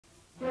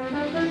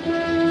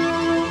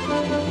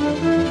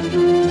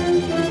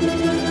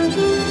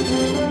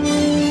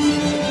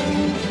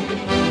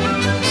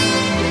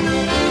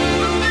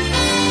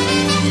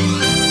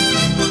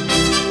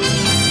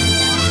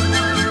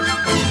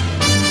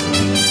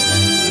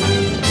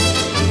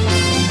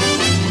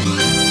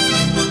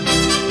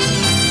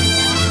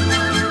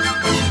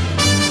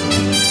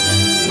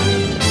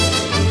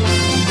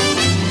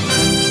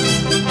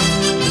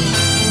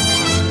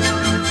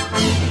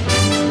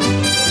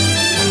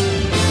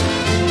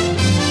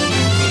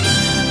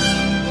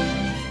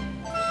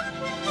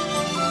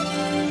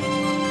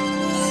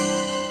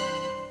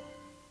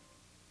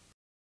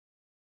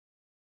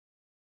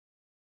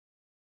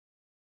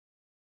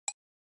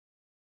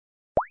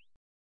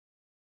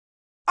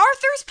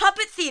Arthur's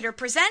Puppet Theater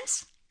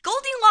presents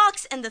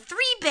Goldilocks and the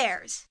Three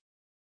Bears.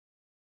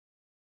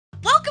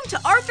 Welcome to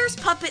Arthur's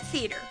Puppet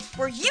Theater,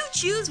 where you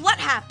choose what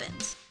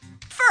happens.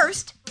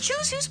 First,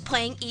 choose who's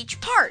playing each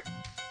part.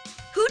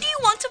 Who do you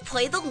want to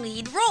play the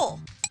lead role?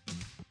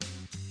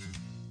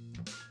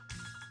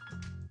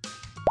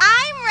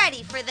 I'm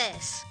ready for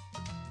this.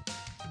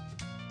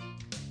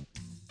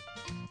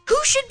 Who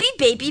should be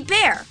Baby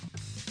Bear?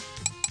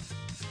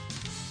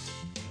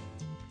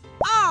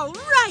 All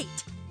right.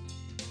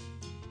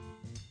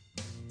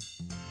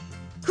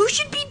 Who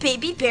should be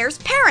Baby Bear's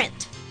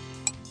parent?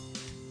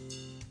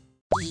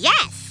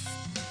 Yes!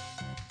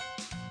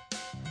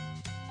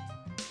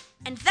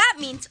 And that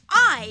means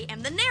I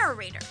am the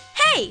narrator.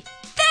 Hey,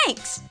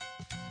 thanks!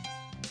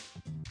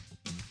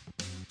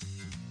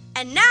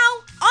 And now,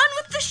 on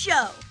with the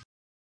show!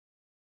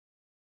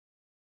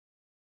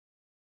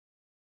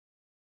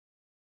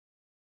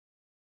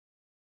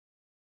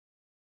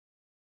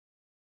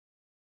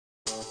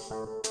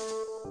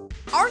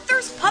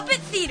 Arthur's Puppet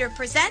Theater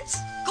presents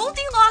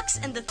Goldilocks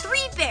and the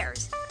Three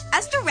Bears,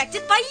 as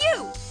directed by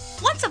you.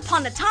 Once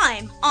upon a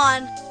time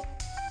on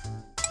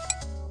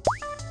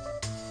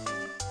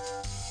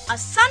a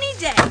sunny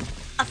day,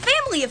 a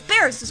family of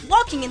bears was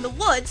walking in the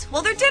woods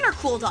while their dinner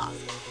cooled off.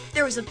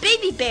 There was a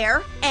baby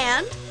bear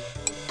and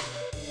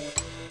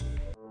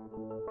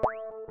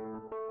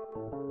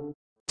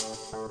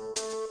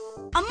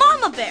a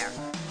mama bear.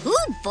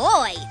 Oh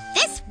boy,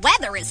 this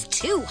weather is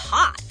too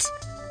hot.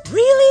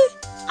 Really?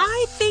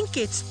 I think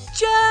it's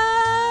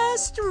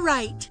just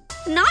right.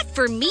 Not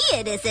for me,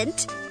 it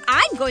isn't.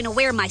 I'm going to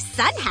wear my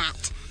sun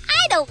hat.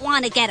 I don't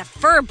want to get a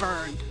fur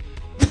burn.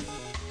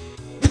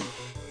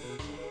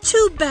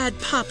 Too bad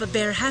Papa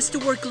Bear has to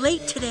work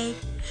late today.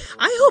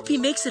 I hope he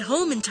makes it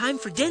home in time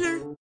for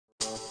dinner.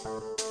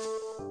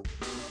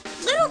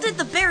 Little did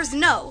the bears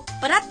know,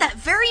 but at that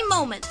very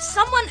moment,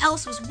 someone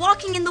else was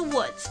walking in the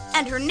woods,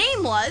 and her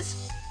name was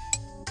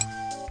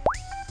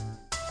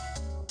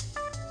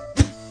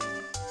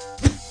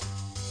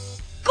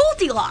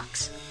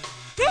Goldilocks.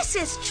 This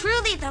is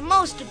truly the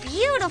most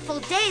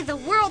beautiful day the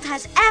world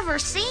has ever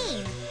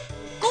seen.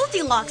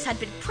 Goldilocks had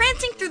been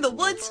prancing through the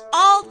woods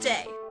all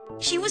day.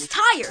 She was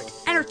tired,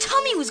 and her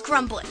tummy was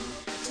grumbling,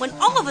 when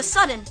all of a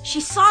sudden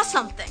she saw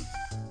something.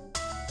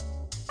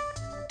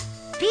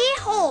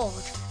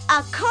 Behold,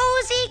 a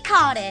cozy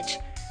cottage.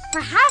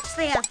 Perhaps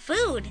they have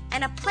food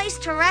and a place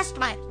to rest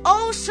my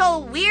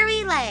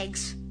oh-so-weary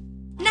legs.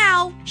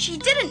 Now, she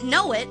didn't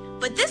know it,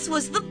 but this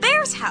was the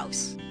bear's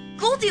house.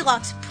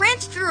 Goldilocks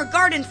pranced through a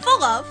garden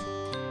full of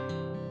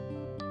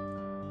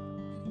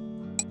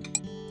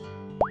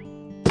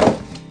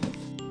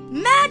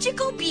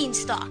magical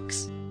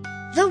beanstalks.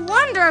 The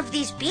wonder of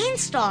these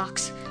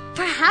beanstalks.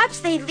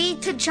 Perhaps they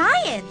lead to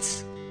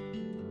giants.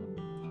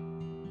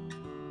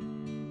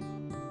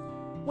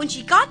 When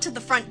she got to the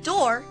front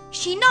door,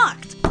 she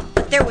knocked,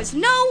 but there was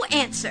no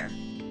answer.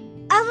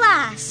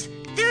 Alas,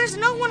 there is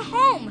no one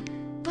home,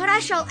 but I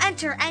shall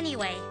enter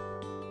anyway.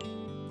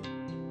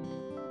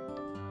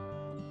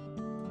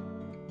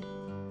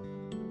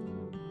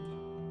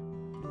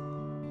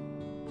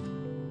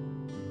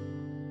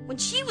 When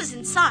she was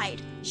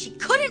inside, she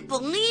couldn't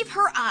believe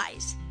her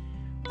eyes.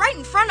 Right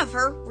in front of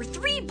her were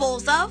 3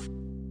 bowls of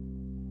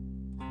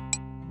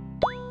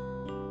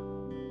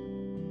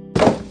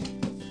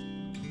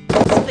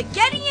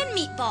spaghetti and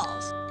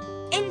meatballs.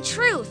 In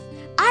truth,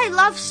 I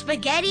love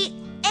spaghetti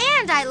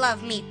and I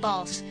love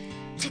meatballs.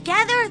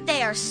 Together,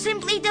 they are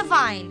simply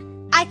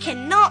divine. I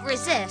cannot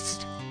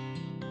resist.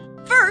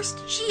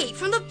 First, she ate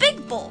from the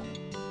big bowl.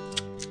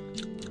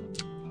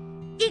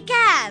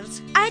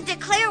 Egads, I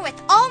declare with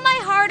all my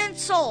heart and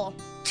soul,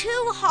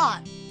 too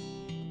hot.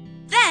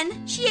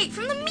 Then she ate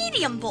from the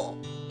medium bowl.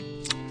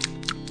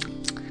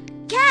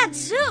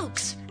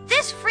 Gadzooks,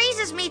 this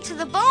freezes me to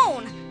the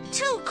bone.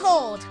 Too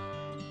cold.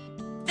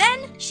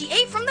 Then she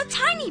ate from the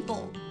tiny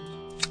bowl.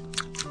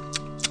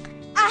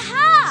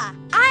 Aha!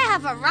 I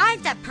have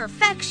arrived at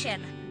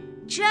perfection.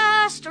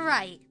 Just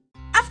right.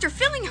 After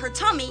filling her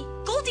tummy,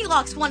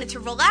 Goldilocks wanted to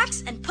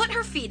relax and put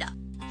her feet up.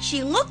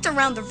 She looked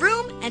around the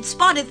room and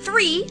spotted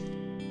 3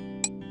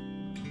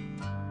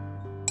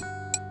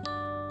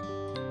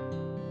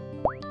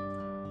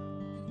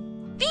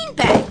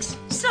 beanbags.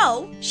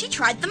 So she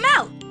tried them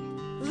out.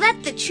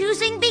 Let the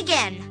choosing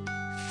begin.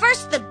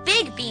 First the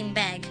big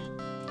beanbag.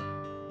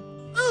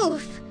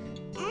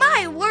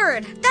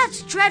 hard.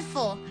 That's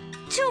dreadful.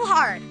 Too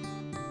hard.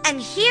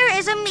 And here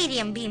is a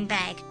medium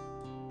beanbag.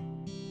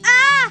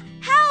 Ah!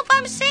 Help!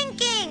 I'm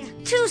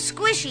sinking! Too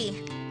squishy.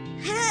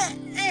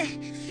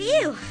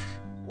 Phew.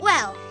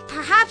 Well,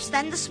 perhaps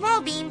then the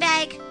small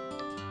beanbag.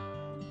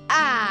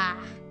 Ah,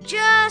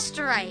 just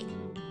right.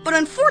 But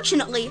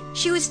unfortunately,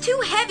 she was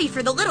too heavy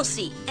for the little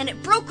seat, and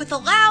it broke with a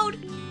loud...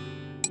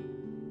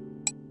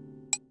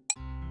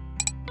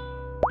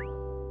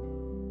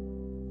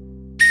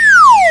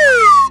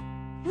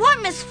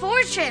 What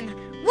misfortune!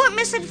 What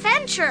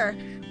misadventure!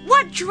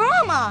 What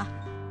drama!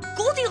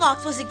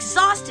 Goldilocks was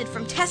exhausted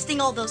from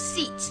testing all those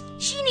seats.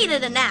 She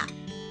needed a nap.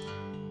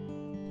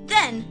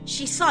 Then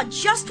she saw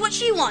just what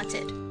she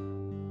wanted.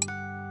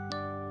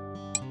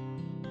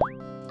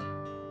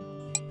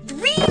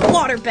 3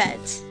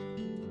 waterbeds.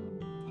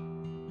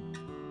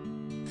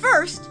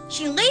 First,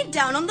 she laid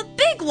down on the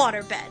big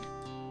waterbed.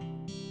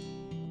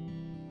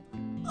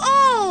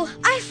 Oh,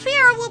 I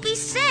fear I will be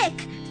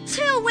sick.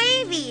 Too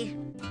wavy.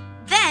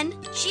 Then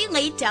she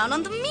laid down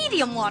on the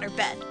medium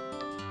waterbed.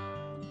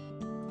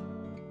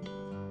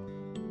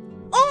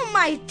 Oh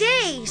my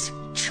days!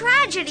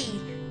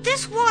 Tragedy!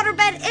 This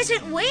waterbed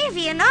isn't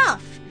wavy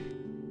enough.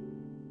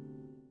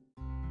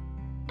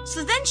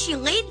 So then she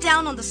laid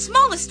down on the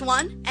smallest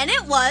one, and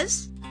it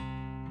was...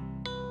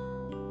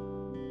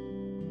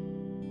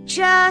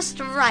 just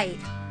right.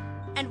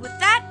 And with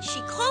that, she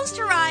closed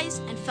her eyes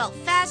and fell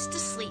fast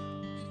asleep.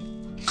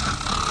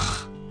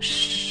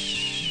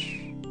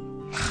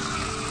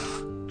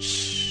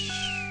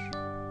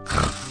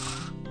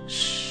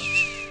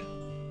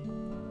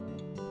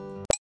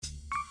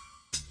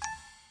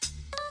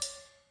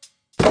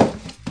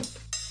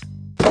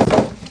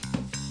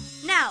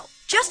 Now,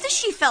 just as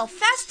she fell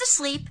fast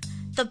asleep,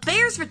 the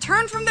bears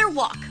returned from their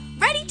walk,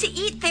 ready to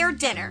eat their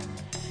dinner.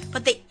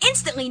 But they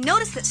instantly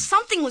noticed that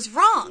something was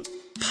wrong.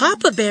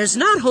 Papa Bear's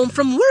not home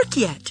from work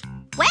yet.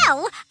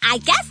 Well, I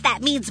guess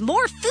that means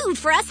more food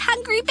for us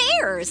hungry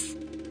bears.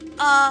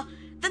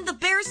 Then the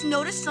bears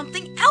noticed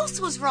something else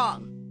was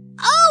wrong.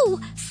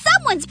 Oh,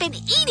 someone's been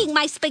eating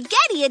my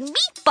spaghetti and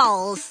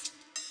meatballs.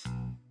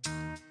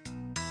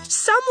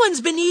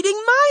 Someone's been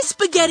eating my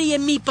spaghetti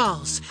and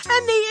meatballs,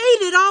 and they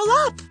ate it all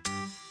up.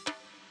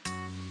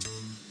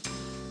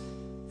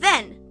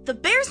 Then the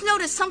bears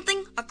noticed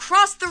something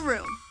across the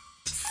room.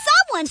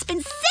 Someone's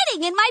been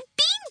sitting in my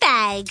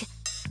beanbag.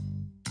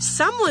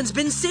 Someone's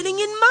been sitting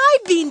in my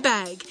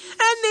beanbag,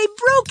 and they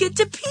broke it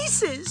to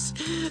pieces.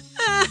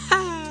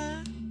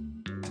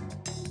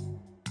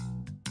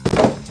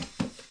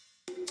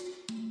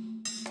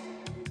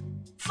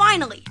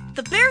 Finally,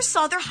 the bears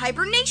saw their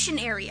hibernation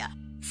area.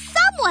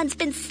 Someone's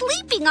been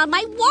sleeping on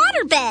my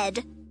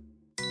waterbed.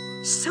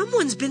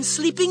 Someone's been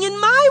sleeping in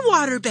my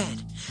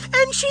waterbed,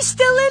 and she's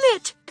still in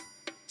it.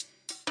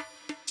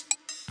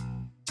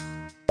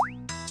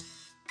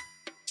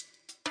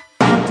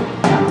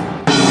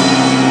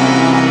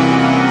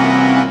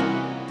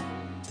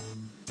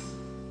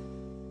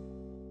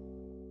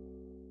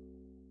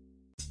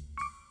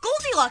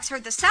 Goldilocks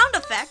heard the sound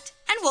effect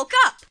and woke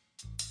up.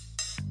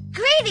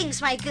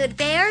 Greetings, my good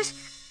bears.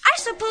 I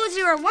suppose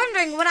you are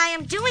wondering what I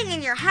am doing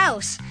in your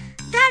house.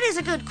 That is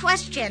a good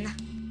question.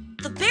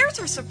 The bears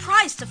were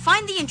surprised to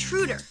find the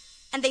intruder,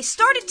 and they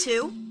started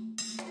to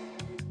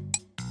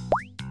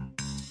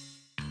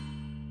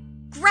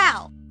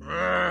growl.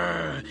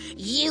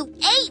 You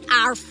ate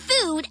our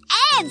food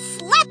and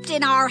slept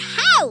in our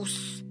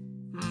house.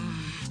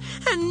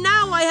 And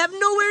now I have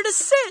nowhere to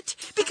sit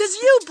because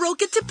you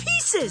broke it to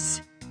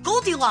pieces.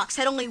 Goldilocks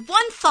had only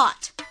one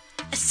thought: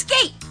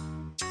 escape.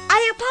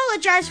 I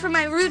apologize for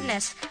my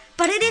rudeness,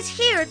 but it is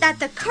here that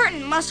the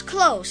curtain must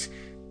close.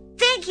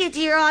 Thank you,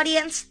 dear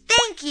audience.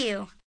 Thank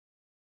you.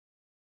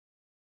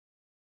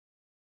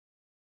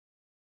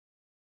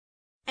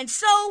 And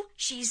so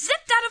she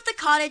zipped out of the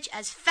cottage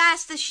as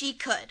fast as she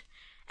could,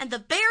 and the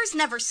bears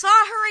never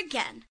saw her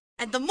again.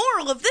 And the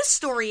moral of this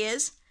story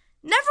is,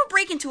 never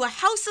break into a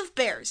house of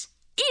bears,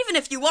 even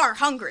if you are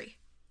hungry.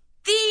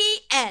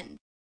 The end.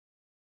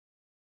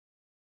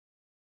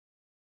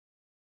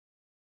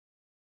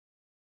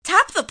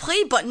 Tap the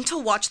play button to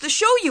watch the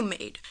show you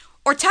made,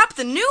 or tap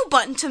the new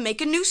button to make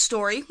a new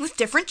story with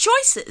different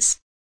choices.